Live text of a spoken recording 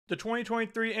The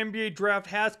 2023 NBA draft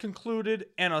has concluded,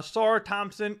 and Ausar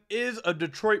Thompson is a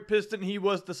Detroit Piston. He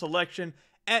was the selection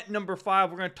at number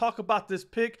 5. We're going to talk about this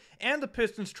pick and the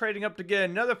Pistons trading up to get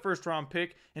another first-round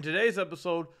pick in today's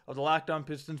episode of the Locked On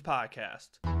Pistons podcast.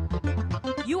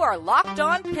 You are Locked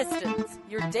On Pistons,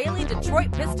 your daily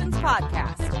Detroit Pistons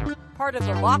podcast. Part of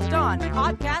the Locked On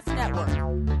Podcast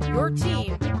Network, your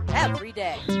team every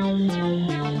day.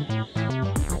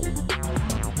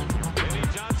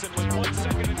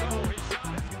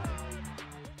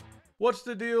 What's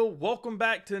the deal? Welcome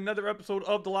back to another episode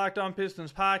of the Locked On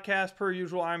Pistons podcast. Per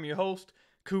usual, I'm your host,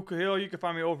 Kuka Hill. You can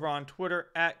find me over on Twitter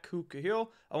at Kuka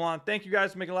Hill. I want to thank you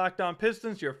guys for making Locked On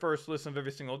Pistons your first listen of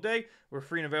every single day. We're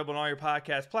free and available on all your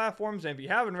podcast platforms. And if you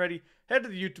haven't already, head to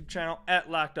the YouTube channel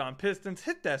at Locked On Pistons.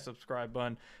 Hit that subscribe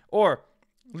button or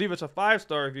leave us a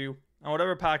 5-star review on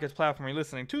whatever podcast platform you're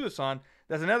listening to this on.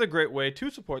 That's another great way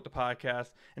to support the podcast.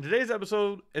 And today's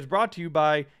episode is brought to you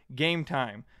by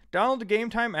Gametime. Download the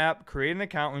Gametime app, create an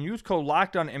account, and use code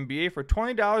LOCKEDONNBA for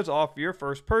 $20 off your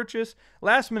first purchase.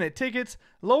 Last-minute tickets,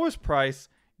 lowest price,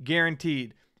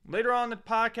 guaranteed. Later on in the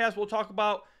podcast, we'll talk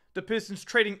about the Pistons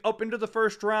trading up into the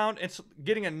first round and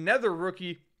getting another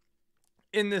rookie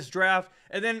in this draft.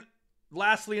 And then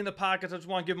lastly in the podcast, I just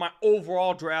want to give my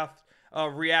overall draft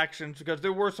reactions because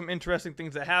there were some interesting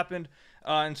things that happened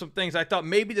and some things I thought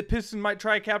maybe the Pistons might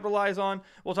try to capitalize on.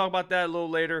 We'll talk about that a little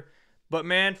later. But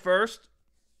man, first,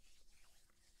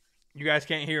 you guys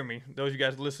can't hear me. Those of you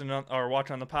guys listening or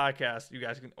watching on the podcast, you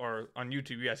guys can, or on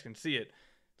YouTube, you guys can see it.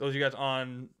 Those of you guys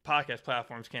on podcast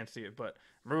platforms can't see it, but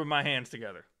I'm rubbing my hands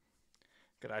together.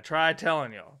 Because I tried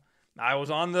telling y'all. I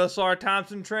was on the Ausar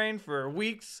Thompson train for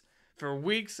weeks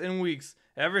and weeks.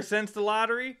 Ever since the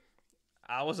lottery,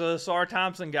 I was a Ausar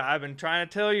Thompson guy. I've been trying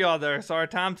to tell y'all that Ausar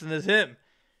Thompson is him.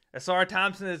 Ausar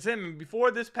Thompson is him. And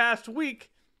before this past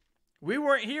week, we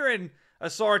weren't hearing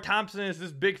Ausar Thompson is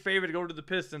this big favorite to go to the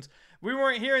Pistons. We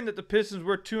weren't hearing that the Pistons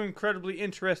were too incredibly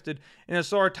interested in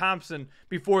Ausar Thompson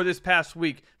before this past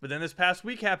week. But then this past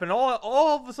week happened.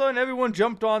 All of a sudden, everyone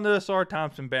jumped on the Ausar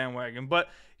Thompson bandwagon. But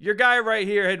your guy right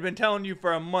here had been telling you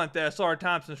for a month that Ausar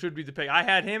Thompson should be the pick. I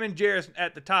had him and Jarris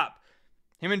at the top.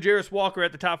 Him and Jarris Walker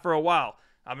at the top for a while.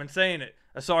 I've been saying it.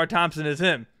 Ausar Thompson is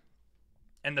him.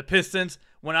 And the Pistons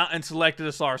went out and selected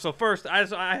Ausar. So first, I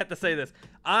have to say this.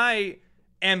 I'm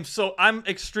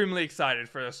extremely excited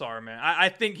for Ausar, man. I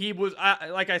think he was,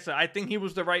 like I said, I think he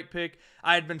was the right pick.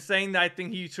 I had been saying that I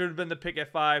think he should have been the pick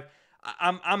at 5.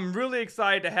 I'm really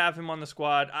excited to have him on the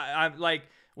squad. I like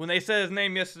when they said his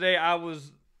name yesterday. I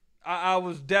was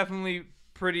definitely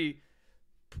pretty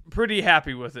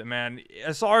happy with it, man.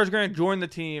 Ausar is going to join the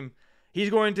team. He's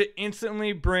going to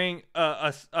instantly bring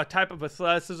a type of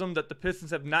athleticism that the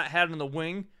Pistons have not had in the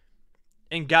wing.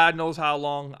 And God knows how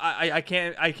long. I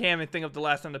can't even think of the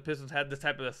last time the Pistons had this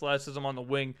type of athleticism on the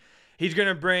wing. He's going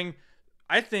to bring,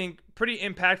 I think, pretty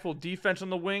impactful defense on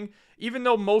the wing. Even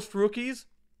though most rookies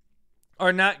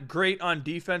are not great on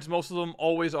defense, most of them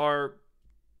always are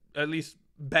at least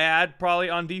bad probably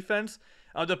on defense.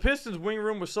 The Pistons' wing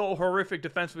room was so horrific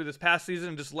defensively this past season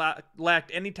and just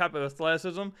lacked any type of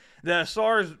athleticism that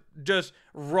Ausar's just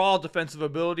raw defensive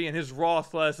ability and his raw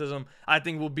athleticism, I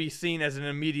think, will be seen as an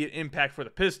immediate impact for the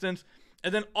Pistons.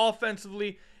 And then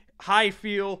offensively, I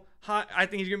think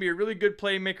he's going to be a really good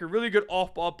playmaker, really good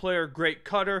off-ball player, great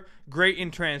cutter, great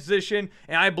in transition,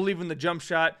 and I believe in the jump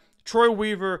shot. Troy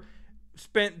Weaver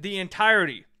spent the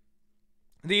entirety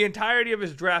of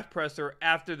his draft presser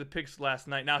after the picks last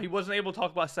night. Now, he wasn't able to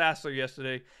talk about Sasser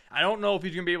yesterday. I don't know if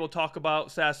he's going to be able to talk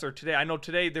about Sasser today. I know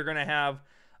today they're going to have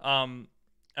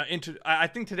I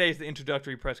think today is the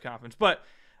introductory press conference. But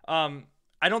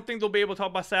I don't think they'll be able to talk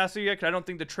about Sasser yet because I don't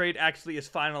think the trade actually is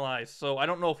finalized. So I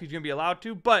don't know if he's going to be allowed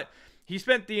to. But he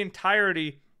spent the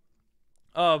entirety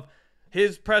of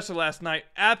his presser last night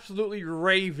absolutely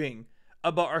raving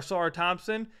about Ausar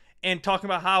Thompson and talking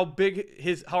about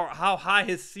how high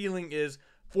his ceiling is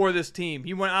for this team.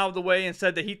 He went out of the way and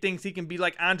said that he thinks he can be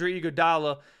like Andre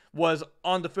Iguodala was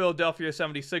on the Philadelphia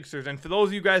 76ers. And for those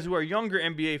of you guys who are younger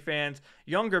NBA fans,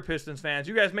 younger Pistons fans,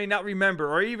 you guys may not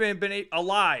remember or even been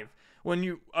alive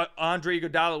when Andre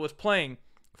Iguodala was playing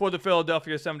for the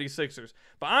Philadelphia 76ers.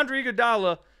 But Andre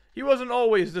Iguodala, he wasn't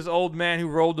always this old man who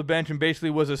rolled the bench and basically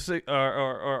was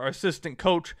or assistant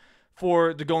coach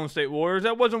for the Golden State Warriors.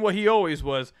 That wasn't what he always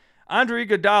was. Andre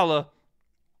Iguodala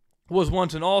was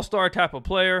once an all-star type of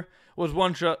player, was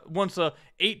once a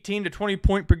 18 to 20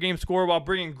 point per game scorer while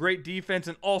bringing great defense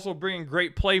and also bringing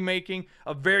great playmaking,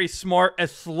 a very smart,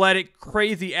 athletic,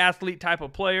 crazy athlete type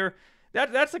of player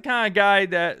That's the kind of guy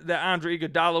that Andre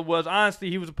Iguodala was. Honestly,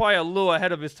 he was probably a little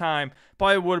ahead of his time.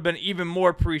 Probably would have been even more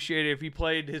appreciated if he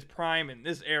played his prime in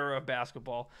this era of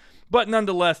basketball. But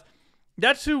nonetheless,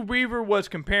 that's who Weaver was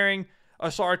comparing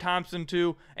Ausar Thompson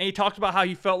to. And he talked about how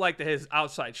he felt like that his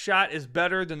outside shot is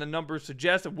better than the numbers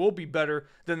suggest. It will be better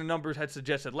than the numbers had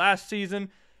suggested last season.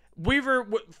 Weaver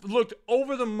looked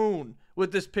over the moon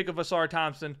with this pick of Ausar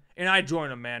Thompson, and I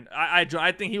joined him, man.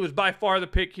 I think he was by far the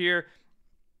pick here.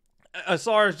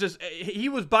 Ausar is just, he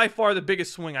was by far the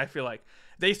biggest swing, I feel like.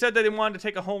 They said that they wanted to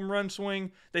take a home run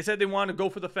swing. They said they wanted to go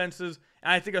for the fences.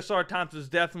 And I think Ausar Thompson is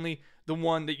definitely the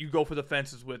one that you go for the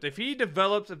fences with. If he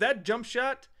develops, if that jump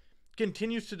shot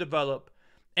continues to develop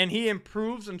and he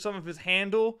improves in some of his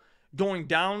handle going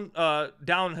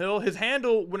downhill, his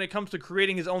handle when it comes to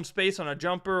creating his own space on a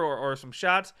jumper or some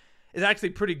shots is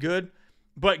actually pretty good.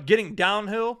 But getting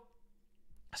downhill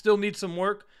still needs some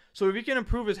work. So if he can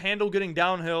improve his handle getting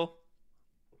downhill,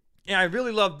 and I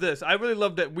really love this. I really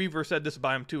love that Weaver said this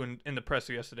about him too in the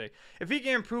presser yesterday. If he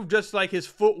can improve just like his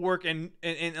footwork and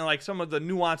like some of the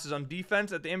nuances on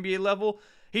defense at the NBA level,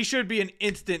 he should be an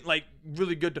instant like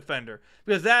really good defender.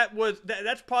 Because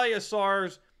that's probably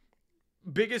Ausar's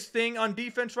biggest thing on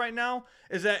defense right now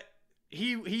is that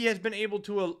he has been able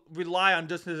to rely on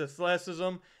just his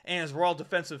athleticism and his raw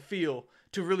defensive feel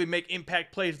to really make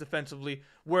impact plays defensively,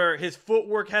 where his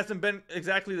footwork hasn't been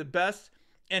exactly the best,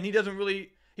 and he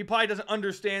probably doesn't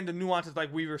understand the nuances,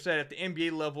 like Weaver said, at the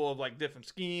NBA level of like different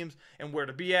schemes and where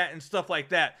to be at and stuff like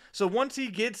that. So once he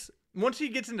gets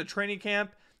into training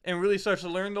camp and really starts to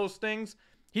learn those things,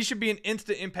 he should be an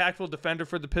instant impactful defender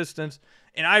for the Pistons,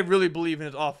 and I really believe in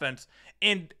his offense.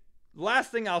 And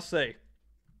last thing I'll say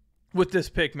with this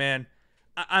pick, man,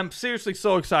 I'm seriously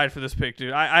so excited for this pick,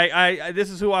 dude. This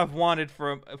is who I've wanted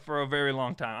for a very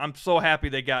long time. I'm so happy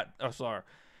they got Ausar.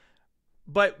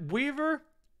 But Weaver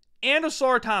and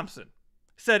Ausar Thompson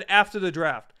said after the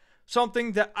draft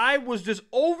something that I was just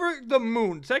over the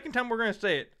moon. Second time we're going to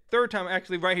say it. Third time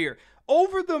actually right here.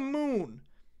 Over the moon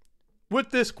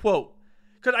with this quote.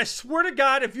 Because I swear to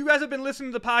God, if you guys have been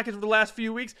listening to the podcast for the last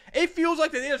few weeks, it feels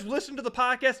like they just listened to the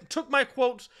podcast, took my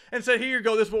quotes, and said, here you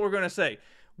go, this is what we're going to say.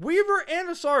 Weaver and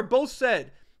Ausar both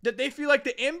said that they feel like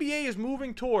the NBA is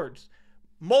moving towards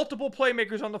multiple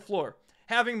playmakers on the floor,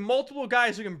 having multiple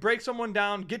guys who can break someone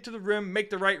down, get to the rim, make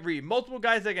the right read, multiple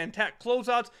guys that can attack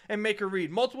closeouts and make a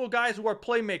read, multiple guys who are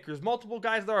playmakers, multiple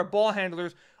guys that are ball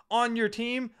handlers on your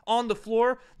team, on the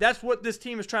floor. That's what this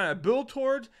team is trying to build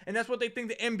towards, and that's what they think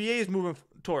the NBA is moving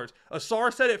towards.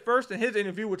 Ausar said it first in his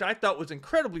interview, which I thought was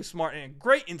incredibly smart and a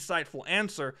great insightful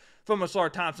answer from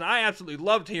Ausar Thompson. I absolutely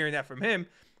loved hearing that from him.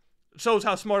 Shows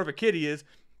how smart of a kid he is.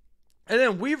 And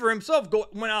then Weaver himself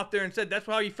went out there and said that's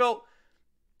how he felt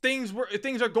things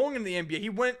are going in the NBA. He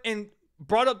went and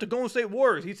brought up the Golden State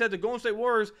Warriors. He said the Golden State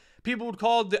Warriors, people would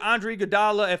call the Andre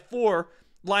Iguodala at 4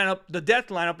 lineup the death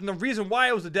lineup. And the reason why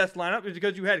it was the death lineup is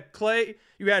because you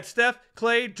had Steph,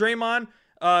 Clay, Draymond,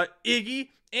 Iggy,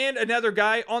 and another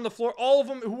guy on the floor, all of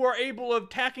them who are able of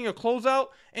attacking a closeout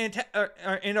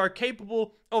and are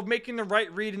capable of making the right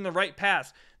read and the right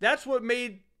pass. That's what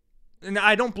made, and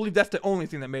I don't believe that's the only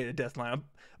thing that made it a death lineup,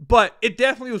 but it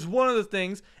definitely was one of the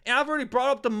things. And I've already brought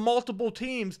up the multiple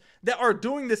teams that are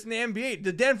doing this in the NBA.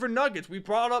 The Denver Nuggets, we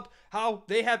brought up how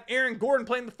they have Aaron Gordon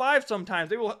playing the 5 sometimes.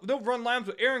 They'll run lines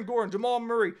with Aaron Gordon, Jamal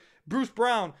Murray, Bruce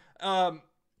Brown,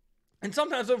 and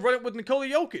sometimes they'll run it with Nikola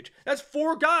Jokic. That's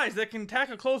 4 guys that can attack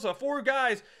a closeout, 4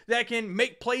 guys that can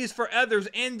make plays for others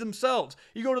and themselves.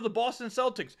 You go to the Boston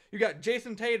Celtics, you got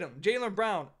Jason Tatum, Jaylen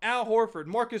Brown, Al Horford,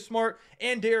 Marcus Smart,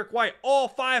 and Derek White. All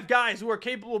 5 guys who are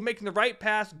capable of making the right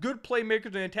pass, good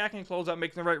playmakers, and attacking closeout,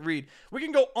 making the right read. We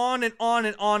can go on and on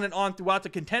and on and on throughout the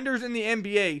contenders in the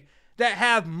NBA that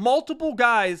have multiple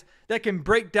guys that can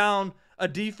break down a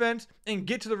defense and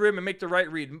get to the rim and make the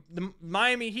right read. The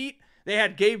Miami Heat, they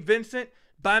had Gabe Vincent,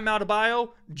 Bam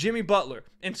Adebayo, Jimmy Butler,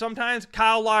 and sometimes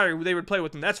Kyle Lowry, who they would play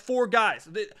with them. That's 4 guys.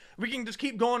 We can just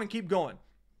keep going and keep going.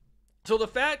 So the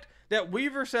fact that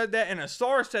Weaver said that and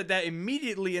Ausar said that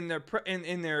immediately in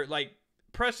their like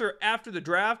presser after the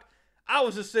draft, I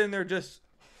was just sitting there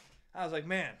I was like,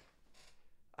 man,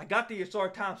 I got the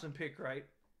Ausar Thompson pick right.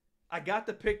 I got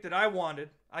the pick that I wanted.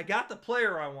 I got the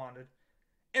player I wanted.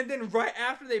 And then right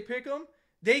after they pick him,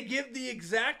 they give the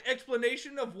exact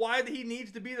explanation of why he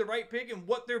needs to be the right pick and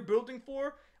what they're building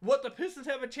for, what the Pistons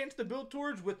have a chance to build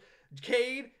towards with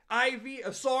Cade, Ivy,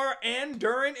 Ausar, and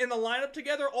Duren in the lineup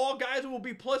together, all guys who will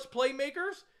be plus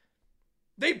playmakers.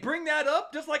 They bring that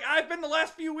up just like I've been the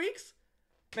last few weeks.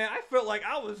 Man, I felt like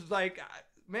I was I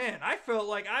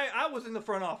was in the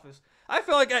front office. I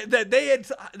felt like that they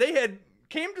had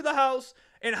came to the house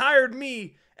and hired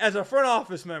me as a front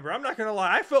office member. I'm not going to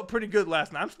lie. I felt pretty good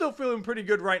last night. I'm still feeling pretty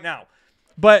good right now.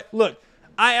 But look,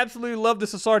 I absolutely love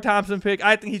this Ausar Thompson pick.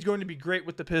 I think he's going to be great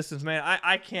with the Pistons, man.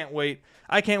 I can't wait.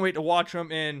 I can't wait to watch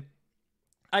him in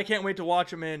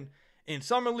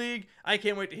Summer League. I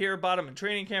can't wait to hear about him in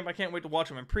training camp. I can't wait to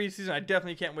watch him in preseason. I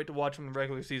definitely can't wait to watch him in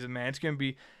regular season, man. It's going to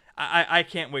be I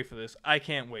can't wait for this. I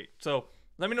can't wait. So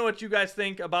let me know what you guys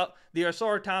think about the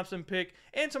Ausar Thompson pick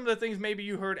and some of the things maybe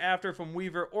you heard after from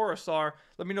Weaver or Ausar.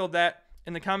 Let me know that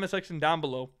in the comment section down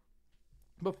below.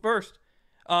 But first,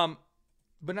 I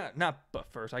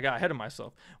got ahead of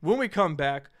myself. When we come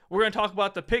back, we're going to talk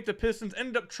about the pick the Pistons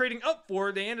ended up trading up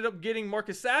for. They ended up getting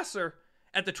Marcus Sasser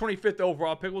at the 25th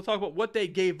overall pick. We'll talk about what they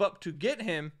gave up to get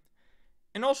him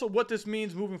and also what this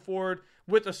means moving forward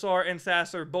with Ausar and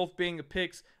Sasser both being the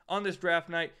picks on this draft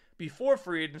night before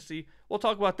free agency. We'll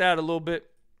talk about that a little bit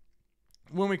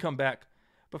when we come back.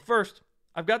 But first,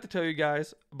 I've got to tell you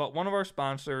guys about one of our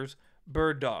sponsors,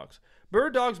 Birddogs.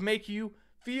 Birddogs make you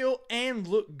feel and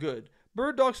look good.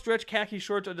 Birddogs stretch khaki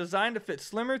shorts are designed to fit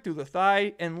slimmer through the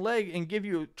thigh and leg and give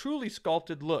you a truly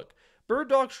sculpted look.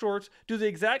 Birddog shorts do the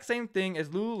exact same thing as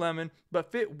Lululemon,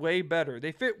 but fit way better.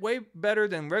 They fit way better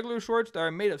than regular shorts that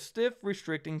are made of stiff,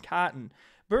 restricting cotton.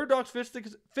 Birddogs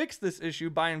fix this issue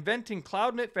by inventing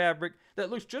cloud knit fabric that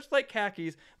looks just like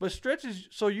khakis, but stretches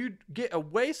so you get a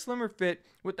way slimmer fit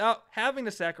without having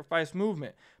to sacrifice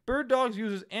movement. Birddogs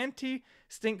uses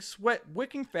anti-stink sweat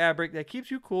wicking fabric that keeps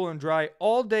you cool and dry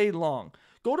all day long.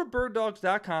 Go to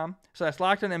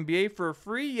birddogs.com/LockedOnNBA for a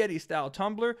free Yeti-style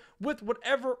tumbler with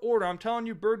whatever order. I'm telling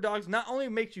you, Birddogs not only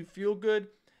makes you feel good,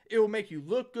 it will make you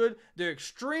look good. They're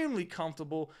extremely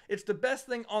comfortable. It's the best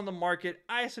thing on the market.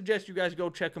 I suggest you guys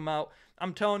go check them out.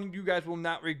 I'm telling you, you guys will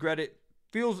not regret it.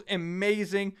 Feels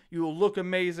amazing. You will look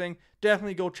amazing.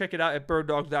 Definitely go check it out at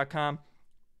birddogs.com.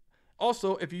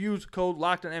 Also, if you use code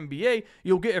LockedOnNBA,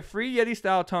 you'll get a free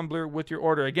Yeti-style tumbler with your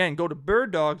order. Again, go to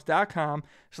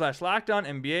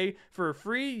birddogs.com/LockedOnNBA for a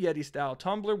free Yeti-style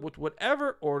tumbler with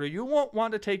whatever order. You won't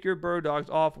want to take your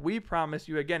Birddogs off. We promise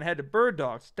you. Again, head to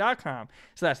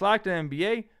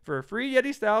birddogs.com/LockedOnNBA for a free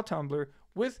Yeti-style tumbler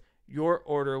with your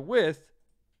order with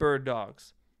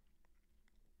Birddogs.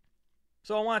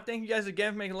 So I want to thank you guys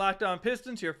again for making Locked On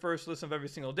Pistons your first listen of every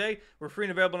single day. We're free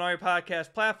and available on all your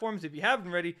podcast platforms. If you haven't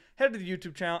already, head to the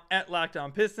YouTube channel at Locked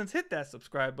On Pistons. Hit that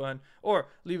subscribe button or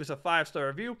leave us a 5-star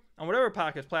review on whatever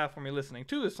podcast platform you're listening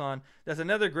to this on. That's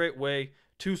another great way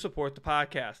to support the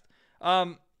podcast.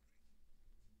 The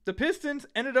Pistons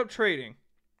ended up trading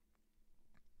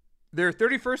their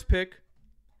 31st pick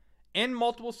and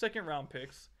multiple second-round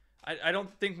picks. I don't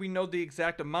think we know the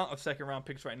exact amount of second-round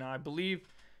picks right now. I believe...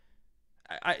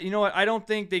 you know what? I don't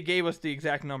think they gave us the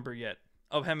exact number yet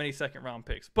of how many second-round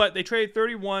picks. But they traded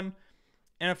 31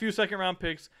 and a few second-round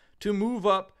picks to move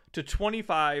up to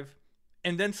 25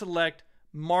 and then select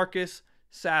Marcus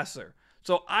Sasser.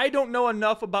 So I don't know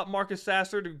enough about Marcus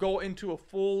Sasser to go into a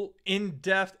full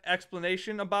in-depth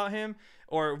explanation about him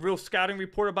or a real scouting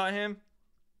report about him.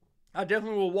 I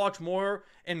definitely will watch more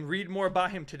and read more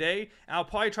about him today. And I'll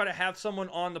probably try to have someone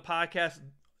on the podcast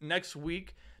next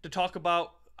week to talk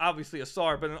about obviously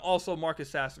Ausar, but then also Marcus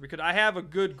Sasser, because I have a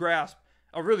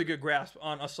really good grasp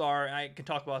on Ausar, and I can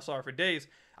talk about Ausar for days.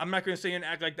 I'm not going to sit here and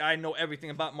act like I know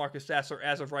everything about Marcus Sasser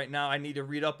as of right now. I need to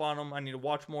read up on him. I need to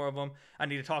watch more of him. I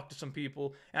need to talk to some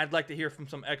people, and I'd like to hear from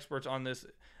some experts on this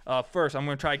first. I'm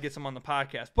going to try to get some on the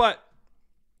podcast. But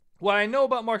what I know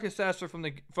about Marcus Sasser from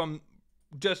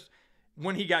just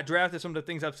when he got drafted, some of the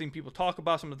things I've seen people talk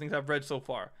about, some of the things I've read so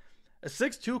far. A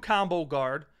 6'2" combo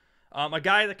guard, a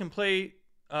guy that can play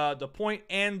the point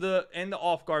and the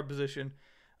off guard position,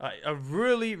 a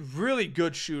really, really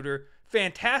good shooter,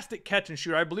 fantastic catch and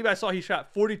shooter. I believe I saw he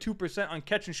shot 42% on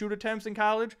catch and shoot attempts in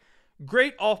college.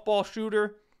 Great off ball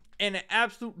shooter and an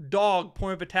absolute dog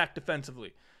point of attack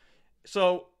defensively.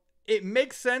 So it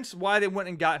makes sense why they went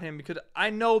and got him, because I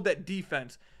know that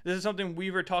defense, this is something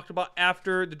Weaver talked about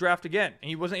after the draft again, and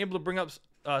he wasn't able to bring up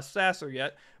Sasser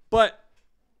yet, but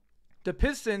the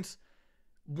Pistons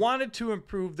wanted to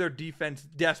improve their defense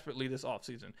desperately this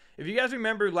offseason. If you guys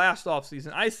remember last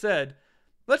offseason, I said,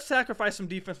 let's sacrifice some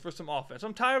defense for some offense.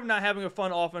 I'm tired of not having a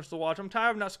fun offense to watch. I'm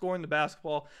tired of not scoring the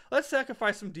basketball. Let's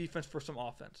sacrifice some defense for some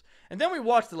offense. And then we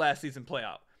watched the last season play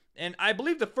out. And I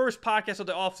believe the first podcast of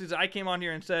the offseason, I came on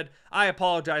here and said, I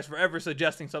apologize for ever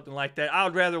suggesting something like that. I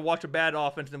would rather watch a bad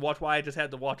offense than watch what I just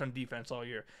had to watch on defense all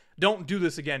year. Don't do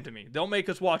this again to me. Don't make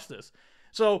us watch this.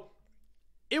 So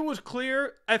it was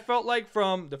clear, I felt like,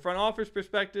 from the front office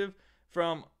perspective,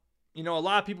 from a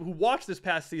lot of people who watched this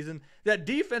past season, that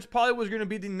defense probably was going to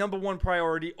be the number one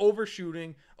priority over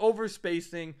shooting, over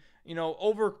spacing,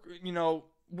 over,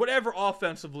 whatever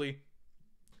offensively.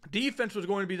 Defense was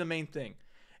going to be the main thing.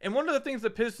 And one of the things the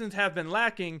Pistons have been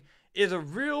lacking is a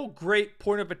real great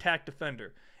point of attack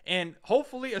defender. And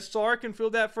hopefully Ausar can fill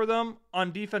that for them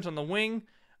on defense on the wing.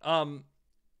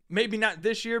 Maybe not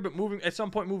this year, but at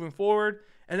some point moving forward.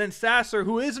 And then Sasser,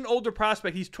 who is an older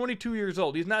prospect, he's 22 years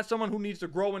old. He's not someone who needs to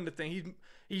grow into things.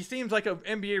 He seems like an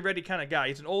NBA-ready kind of guy.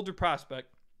 He's an older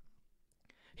prospect.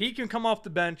 He can come off the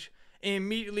bench and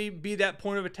immediately be that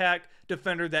point of attack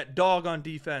defender, that dog on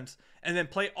defense, and then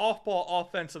play off-ball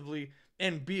offensively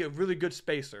and be a really good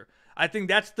spacer. I think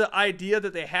that's the idea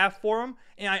that they have for him,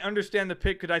 and I understand the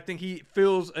pick because I think he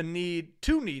fills a need,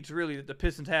 two needs really, that the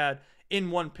Pistons had in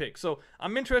one pick. So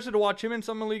I'm interested to watch him in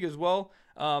Summer League as well.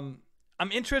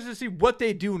 I'm interested to see what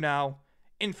they do now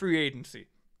in free agency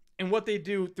and what they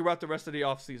do throughout the rest of the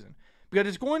offseason, because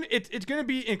it's going to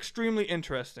be extremely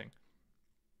interesting,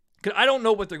 because I don't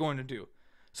know what they're going to do.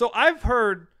 So I've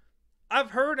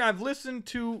listened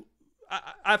to,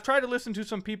 I've tried to listen to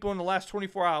some people in the last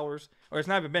 24 hours, or it's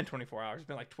not even been 24 hours, it's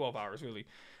been like 12 hours really,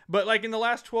 but like in the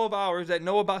last 12 hours that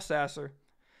know about Sasser,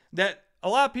 that a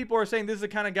lot of people are saying this is the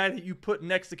kind of guy that you put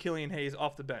next to Killian Hayes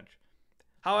off the bench.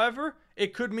 However,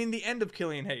 it could mean the end of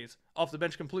Killian Hayes off the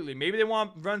bench completely. Maybe they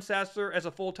want to run Sasser as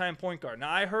a full-time point guard.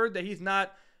 Now, I heard that he's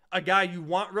not a guy you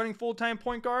want running full-time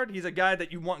point guard. He's a guy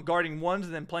that you want guarding ones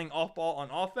and then playing off-ball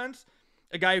on offense.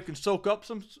 A guy who can soak up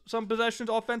some possessions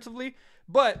offensively.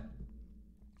 But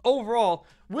overall,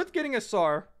 with getting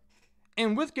Ausar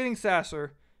and with getting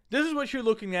Sasser, this is what you're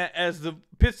looking at as the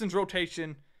Pistons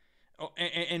rotation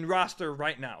and roster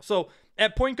right now. So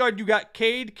at point guard, you got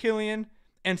Cade, Killian,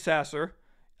 and Sasser.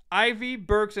 Ivy,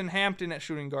 Burks, and Hampton at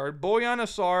shooting guard. Bojan,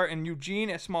 Ausar, and Eugene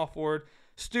at small forward.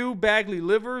 Stu, Bagley,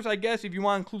 Livers, I guess, if you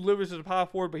want to include Livers as a power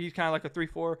forward, but he's kind of like a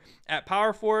 3-4 at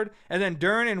power forward. And then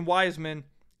Dern and Wiseman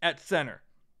at center.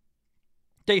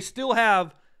 They still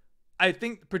have, I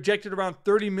think, projected around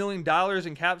 $30 million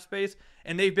in cap space,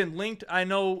 and they've been linked, I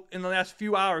know, in the last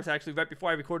few hours, actually, right before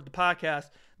I recorded the podcast,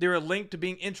 they were linked to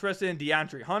being interested in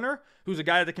DeAndre Hunter, who's a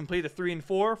guy that can play the 3 and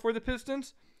 4 for the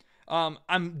Pistons. I'm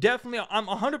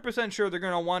 100% sure they're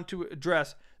going to want to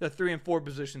address the 3 and 4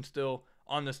 position still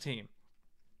on this team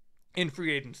in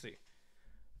free agency.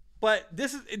 But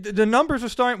the numbers are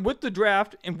starting with the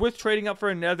draft and with trading up for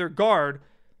another guard.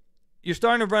 You're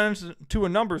starting to run into a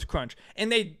numbers crunch.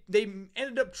 And they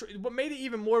ended up, what made it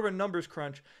even more of a numbers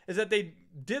crunch is that they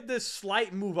did this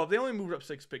slight move up. They only moved up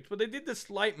 6 picks, but they did this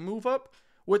slight move up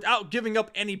without giving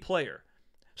up any player.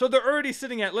 So they're already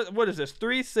sitting at, what is this,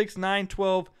 3, 6, 9,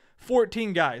 12,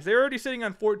 14 guys. They're already sitting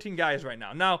on 14 guys right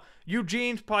now. Now,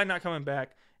 Eugene's probably not coming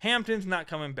back. Hampton's not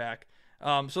coming back.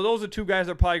 So those are 2 guys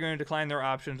that are probably going to decline their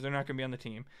options. They're not going to be on the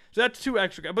team. So that's 2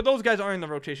 extra guys. But those guys aren't in the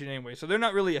rotation anyway, so they're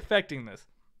not really affecting this.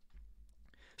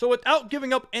 So without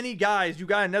giving up any guys, you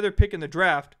got another pick in the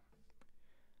draft.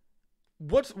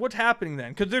 What's happening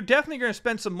then? Because they're definitely going to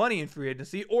spend some money in free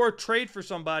agency or trade for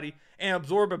somebody and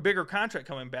absorb a bigger contract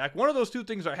coming back. One of those 2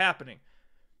 things are happening.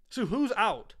 So who's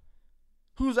out?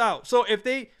 Who's out? So if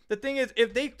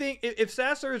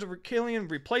Sasser is a Killian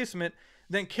replacement,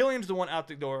 then Killian's the one out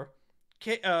the door.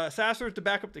 Sasser is to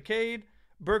back up to Cade.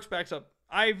 Burks backs up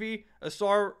Ivy.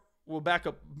 Ausar will back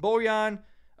up Bojan.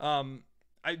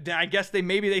 I guess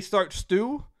maybe they start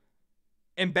Stu,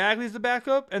 and Bagley's the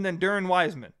backup, and then Dern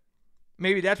Wiseman.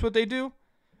 Maybe that's what they do.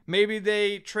 Maybe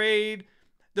they trade.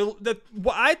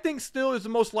 What I think still is the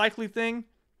most likely thing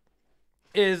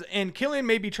is, and Killian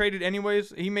may be traded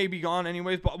anyways. He may be gone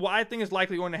anyways. But what I think is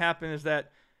likely going to happen is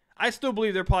that I still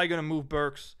believe they're probably going to move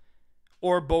Burks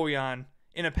or Bojan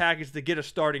in a package to get a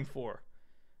starting 4.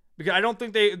 Because I don't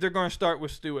think they're going to start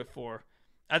with Stu at 4.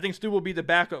 I think Stu will be the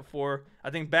backup 4. I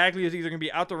think Bagley is either going to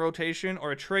be out the rotation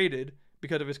or traded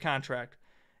because of his contract.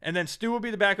 And then Stu will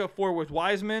be the backup 4 with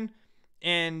Wiseman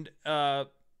and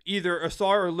either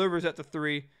Ausar or Livers at the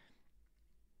 3.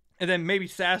 And then maybe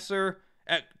Sasser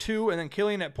at 2 and then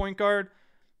Killian at point guard.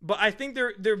 But I think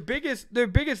their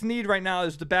biggest need right now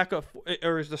is the backup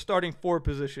or is the starting 4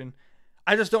 position.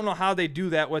 I just don't know how they do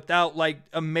that without like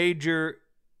a major,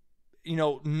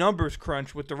 numbers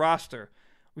crunch with the roster.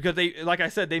 Because like I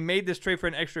said, they made this trade for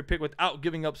an extra pick without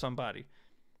giving up somebody.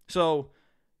 So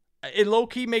it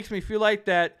low-key makes me feel like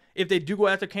that if they do go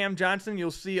after Cam Johnson,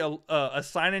 you'll see a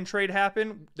sign-and trade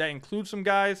happen that includes some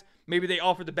guys. Maybe they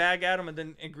offer the bag at him and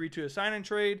then agree to a sign-and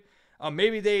trade.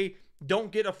 Maybe they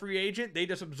don't get a free agent. They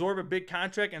just absorb a big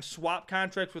contract and swap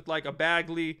contracts with like a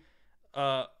Bagley,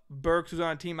 Burks, who's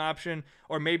on a team option,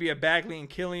 or maybe a Bagley and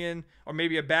Killian, or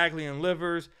maybe a Bagley and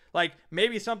Livers, like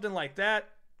maybe something like that.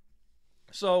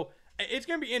 So it's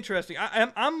going to be interesting.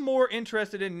 I'm more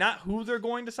interested in not who they're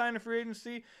going to sign in free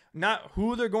agency, not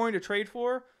who they're going to trade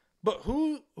for, but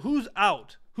who's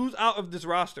out. Who's out of this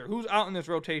roster? Who's out in this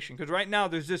rotation? Because right now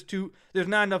there's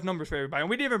not enough numbers for everybody. And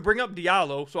we didn't even bring up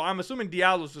Diallo, so I'm assuming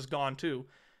Diallo's just gone too.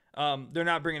 They're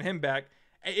not bringing him back.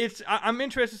 I'm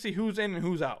interested to see who's in and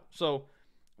who's out. So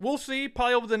we'll see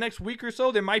probably over the next week or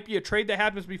so. There might be a trade that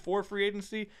happens before free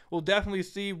agency. We'll definitely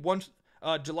see once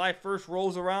July 1st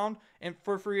rolls around and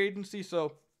for free agency.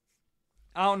 So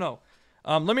I don't know.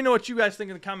 Let me know what you guys think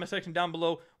in the comment section down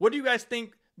below. What do you guys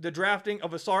think the drafting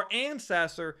of Ausar and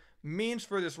Sasser means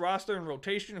for this roster and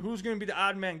rotation? Who's going to be the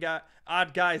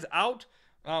odd guys out?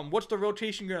 What's the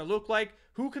rotation going to look like?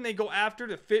 Who can they go after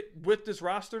to fit with this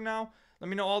roster now? Let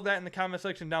me know all that in the comment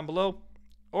section down below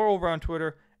or over on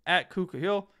Twitter at Kuka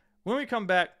Hill. When we come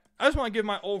back, I just want to give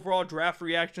my overall draft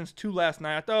reactions to last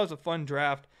night. I thought it was a fun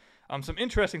draft. Some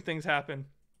interesting things happened.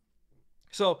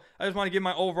 So I just want to give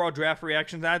my overall draft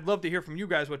reactions. And I'd love to hear from you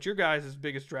guys what your guys'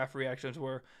 biggest draft reactions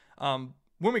were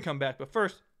when we come back. But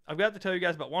first, I've got to tell you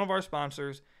guys about one of our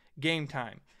sponsors,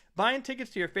 Gametime. Buying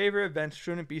tickets to your favorite events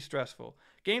shouldn't be stressful.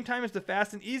 Gametime is the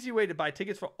fast and easy way to buy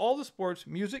tickets for all the sports,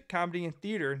 music, comedy, and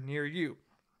theater near you.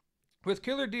 With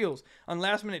killer deals on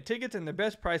last-minute tickets and the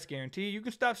best price guarantee, you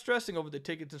can stop stressing over the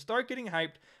tickets and start getting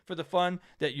hyped for the fun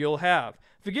that you'll have.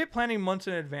 Forget planning months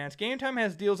in advance. Gametime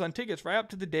has deals on tickets right up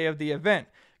to the day of the event.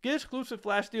 Get exclusive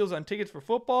flash deals on tickets for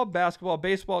football, basketball,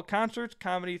 baseball, concerts,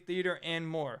 comedy, theater, and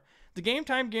more. The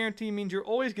Gametime guarantee means you'll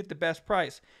always get the best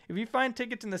price. If you find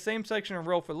tickets in the same section or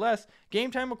row for less,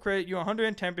 Gametime will credit you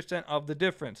 110% of the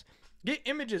difference. Get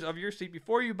images of your seat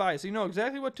before you buy so you know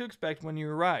exactly what to expect when you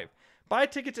arrive. Buy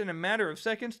tickets in a matter of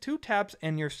seconds, 2 taps,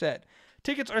 and you're set.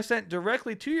 Tickets are sent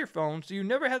directly to your phone so you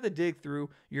never have to dig through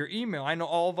your email. I know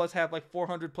all of us have like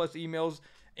 400 plus emails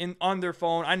on their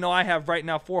phone. I know I have right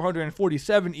now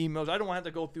 447 emails. I don't want to have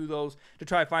to go through those to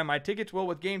try to find my tickets. Well,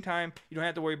 with Gametime, you don't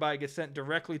have to worry about it. It gets sent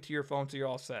directly to your phone, so you're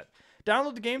all set.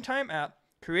 Download the Gametime app,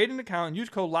 create an account, and use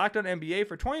code LOCKEDONNBA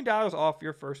for $20 off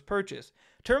your first purchase.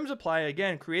 Terms apply.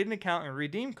 Again, create an account and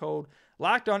redeem code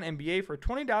LOCKEDONNBA for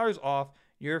 $20 off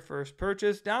your first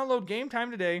purchase. Download Gametime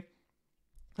today.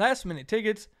 Last minute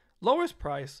tickets, lowest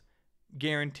price,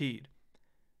 guaranteed.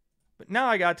 But now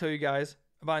I got to tell you guys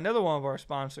about another one of our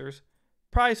sponsors,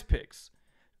 PrizePicks.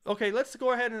 Okay, let's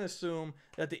go ahead and assume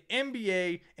that the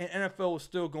NBA and NFL is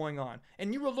still going on,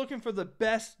 and you were looking for the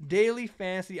best daily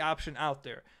fantasy option out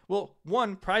there. Well,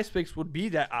 one, PrizePicks would be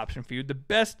that option for you, the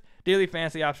best daily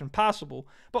fantasy option possible.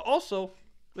 But also,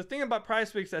 the thing about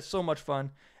PrizePicks that's so much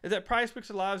fun is that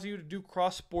PrizePicks allows you to do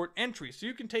cross-sport entries. So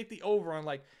you can take the over on,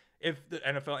 like, if the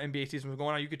NFL NBA season was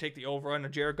going on, you could take the over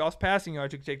on Jared Goff's passing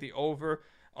yards. You could take the over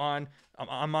on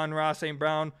Amon-Ra St.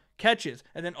 Brown catches,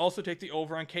 and then also take the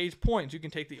over on K's points. You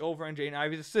can take the over on Jaden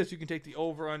Ivey's assists. You can take the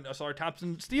over on Ausar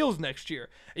Thompson steals next year.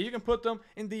 And you can put them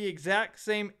in the exact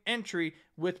same entry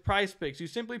with PrizePicks. You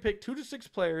simply pick 2 to 6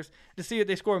 players to see if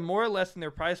they score more or less than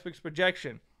their PrizePicks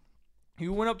projection.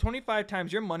 You win up 25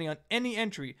 times your money on any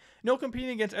entry. No competing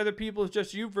against other people. It's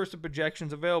just you versus the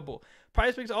projections available.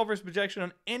 PrizePicks offers projection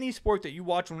on any sport that you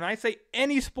watch. When I say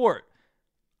any sport,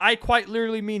 I quite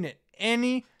literally mean it.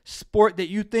 Any sport that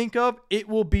you think of, it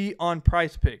will be on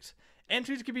PrizePicks.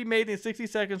 Entries can be made in 60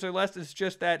 seconds or less. It's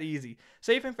just that easy.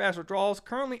 Safe and fast withdrawals,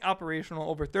 currently operational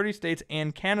over 30 states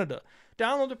and Canada.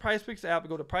 Download the PrizePicks app and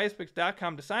go to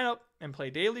prizepicks.com to sign up and play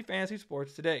daily fantasy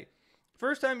sports today.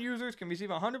 First-time users can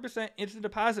receive a 100% instant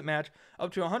deposit match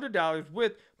up to $100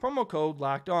 with promo code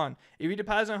LOCKEDON. If you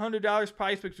deposit $100,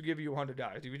 PrizePicks will give you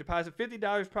 $100. If you deposit $50,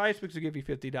 PrizePicks will give you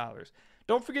 $50.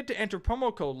 Don't forget to enter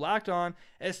promo code LOCKEDON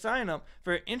as sign-up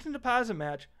for an instant deposit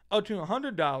match up to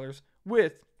 $100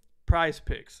 with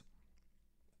PrizePicks.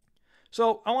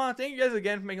 So I want to thank you guys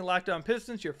again for making Locked On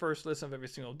Pistons your first listen of every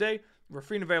single day. We're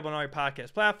free and available on all your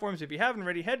podcast platforms. If you haven't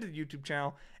already, head to the YouTube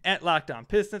channel at Locked On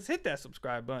Pistons. Hit that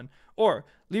subscribe button or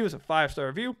leave us a 5-star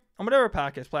review on whatever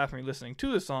podcast platform you're listening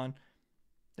to this on.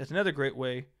 That's another great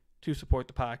way to support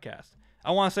the podcast.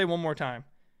 I want to say one more time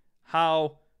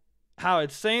how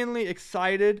insanely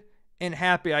excited and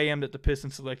happy I am that the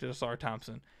Pistons selected Ausar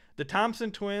Thompson. The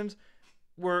Thompson twins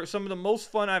were some of the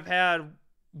most fun I've had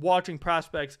watching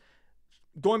prospects.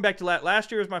 Going back to last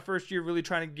year was my first year really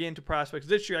trying to get into prospects.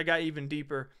 This year I got even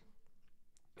deeper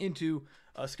into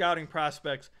scouting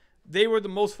prospects. They were the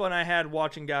most fun I had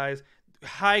watching guys,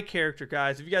 high character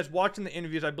guys. If you guys watching the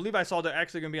interviews, I believe I saw they're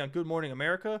actually going to be on Good Morning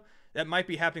America. That might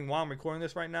be happening while I'm recording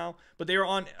this right now. But they were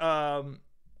on,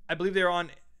 I believe they were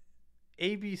on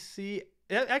ABC.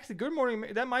 Actually, Good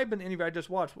Morning, that might have been the interview I just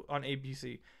watched on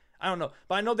ABC. I don't know.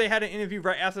 But I know they had an interview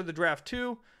right after the draft,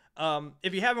 too.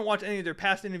 If you haven't watched any of their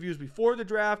past interviews before the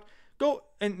draft, go,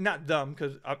 and not them,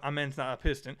 because Amen's not a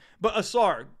Piston, but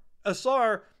Ausar.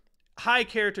 Ausar, high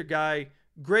character guy,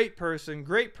 great person,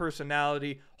 great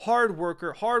personality, hard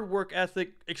worker, hard work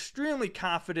ethic, extremely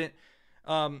confident,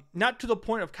 not to the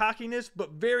point of cockiness,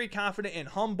 but very confident and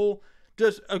humble.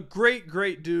 Just a great,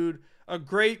 great dude, a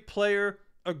great player,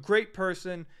 a great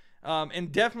person,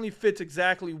 and definitely fits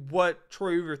exactly what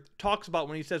Troy Weaver talks about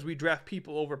when he says we draft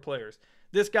people over players.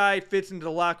 This guy fits into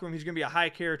the locker room. He's going to be a high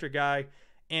character guy,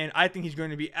 and I think he's going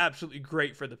to be absolutely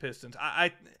great for the Pistons.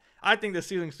 I think the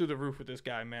ceiling's through the roof with this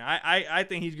guy, man. I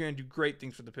think he's going to do great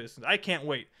things for the Pistons. I can't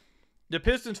wait. The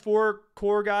Pistons' 4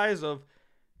 core guys of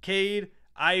Cade,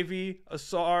 Ivy,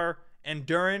 Ausar, and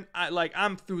Duren,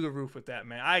 I'm through the roof with that,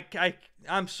 man.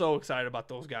 I'm so excited about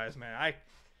those guys, man.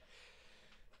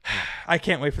 I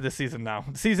can't wait for the season now.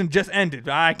 The season just ended.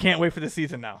 I can't wait for the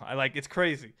season now. It's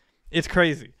crazy. It's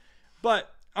crazy.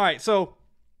 But, all right, so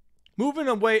moving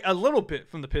away a little bit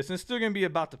from the Pistons, still going to be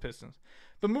about the Pistons,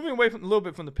 but moving away from a little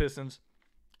bit from the Pistons,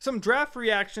 some draft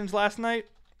reactions last night.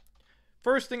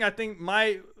 First thing, I think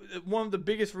one of the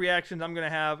biggest reactions I'm going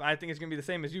to have, I think it's going to be the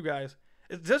same as you guys,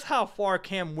 is just how far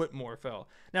Cam Whitmore fell.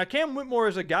 Now, Cam Whitmore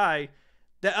is a guy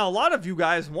that a lot of you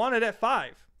guys wanted at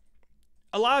 5.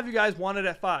 A lot of you guys wanted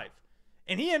at 5.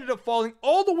 And he ended up falling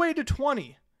all the way to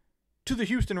 20 to the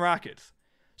Houston Rockets.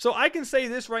 So I can say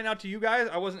this right now to you guys.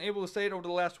 I wasn't able to say it over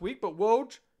the last week, but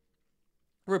Woj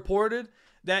reported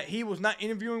that he was not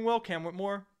interviewing well, Cam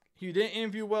Whitmore. He didn't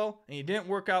interview well, and he didn't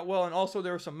work out well, and also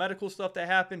there was some medical stuff that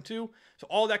happened too. So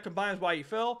all that combines why he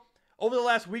fell. Over the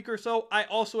last week or so, I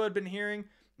also had been hearing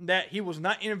that he was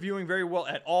not interviewing very well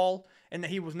at all, and that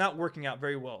he was not working out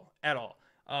very well at all.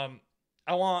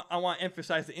 I want to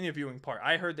emphasize the interviewing part.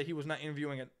 I heard that he was not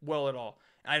interviewing well at all,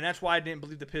 and that's why I didn't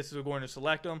believe the Pistons were going to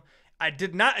select him. I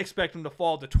did not expect him to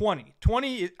fall to 20.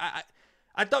 20,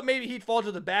 I thought maybe he'd fall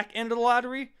to the back end of the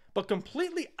lottery, but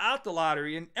completely out the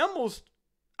lottery and almost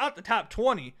out the top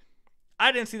 20.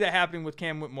 I didn't see that happening with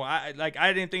Cam Whitmore. I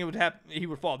didn't think it would happen. He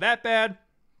would fall that bad.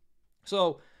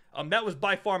 So that was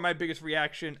by far my biggest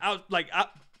reaction.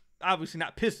 Obviously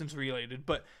not Pistons related,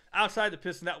 but outside the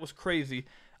Pistons, that was crazy.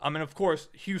 And of course,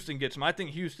 Houston gets him. I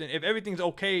think Houston, if everything's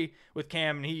okay with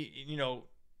Cam and he,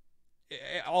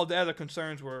 all the other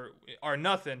concerns are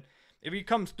nothing, if he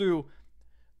comes through,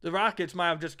 the Rockets might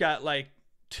have just got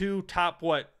 2 top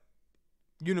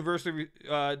universally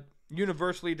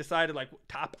decided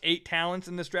top 8 talents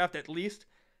in this draft at least.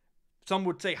 Some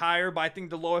would say higher, but I think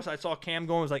the lowest I saw Cam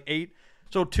going was 8.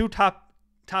 So 2 top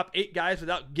 8 guys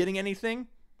without getting anything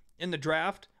in the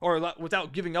draft, or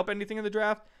without giving up anything in the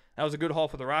draft. That was a good haul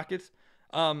for the Rockets.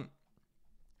 Now,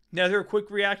 there a quick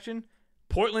reaction.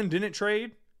 Portland didn't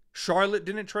trade. Charlotte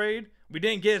didn't trade. We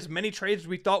didn't get as many trades as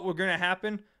we thought were going to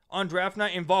happen on draft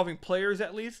night, involving players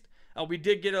at least. We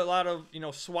did get a lot of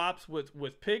swaps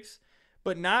with picks,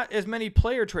 but not as many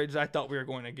player trades as I thought we were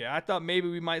going to get. I thought maybe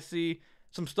we might see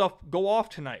some stuff go off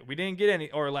tonight. We didn't get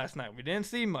any, or last night. We didn't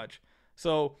see much.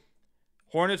 So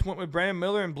Hornets went with Brandon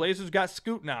Miller, and Blazers got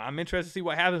Scoot now. I'm interested to see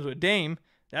what happens with Dame.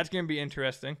 That's going to be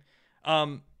interesting.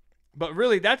 But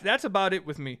really, that's about it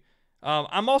with me.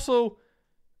 I'm also,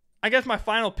 I guess my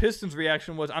final Pistons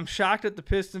reaction was I'm shocked at the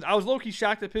Pistons. I was low-key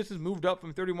shocked that Pistons moved up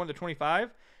from 31 to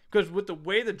 25, because with the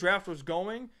way the draft was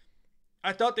going,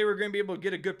 I thought they were going to be able to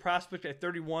get a good prospect at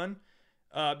 31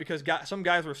 because some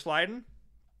guys were sliding.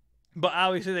 But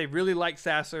obviously they really liked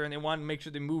Sasser, and they wanted to make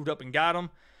sure they moved up and got him.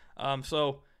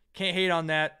 So can't hate on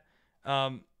that.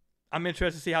 I'm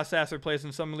interested to see how Sasser plays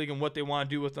in Summer League and what they want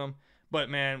to do with him. But,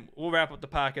 man, we'll wrap up the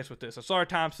podcast with this. Ausar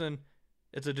Thompson,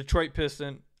 it's a Detroit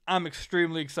Piston. I'm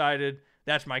extremely excited.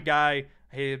 That's my guy.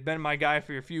 He's been my guy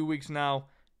for a few weeks now.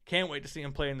 Can't wait to see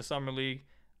him play in the Summer League.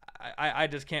 I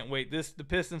just can't wait. The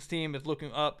Pistons team is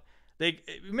looking up.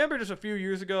 Remember just a few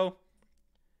years ago,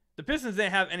 the Pistons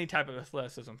didn't have any type of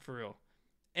athleticism, for real.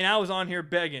 And I was on here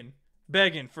begging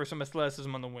for some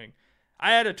athleticism on the wing.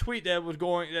 I had a tweet that was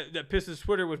that Pistons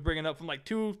Twitter was bringing up from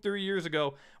 2-3 years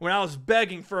ago when I was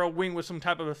begging for a wing with some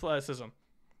type of athleticism.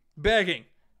 Begging.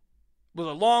 With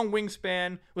a long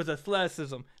wingspan, with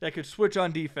athleticism that could switch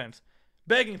on defense.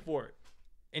 Begging for it.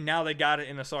 And now they got it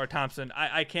in Ausar Thompson.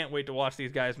 I can't wait to watch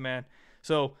these guys, man.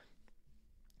 So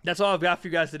that's all I've got for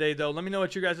you guys today, though. Let me know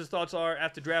what your guys' thoughts are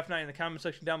after draft night in the comment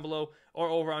section down below or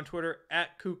over on Twitter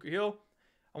at Kook Hill.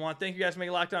 I want to thank you guys for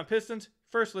making Locked On Pistons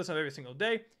first listen of every single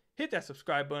day. Hit that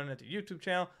subscribe button at the YouTube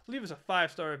channel. Leave us a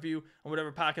 5-star review on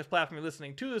whatever podcast platform you're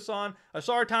listening to this on.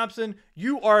 Ausar Thompson,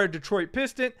 you are a Detroit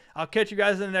Piston. I'll catch you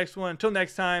guys in the next one. Until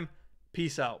next time,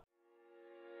 peace out.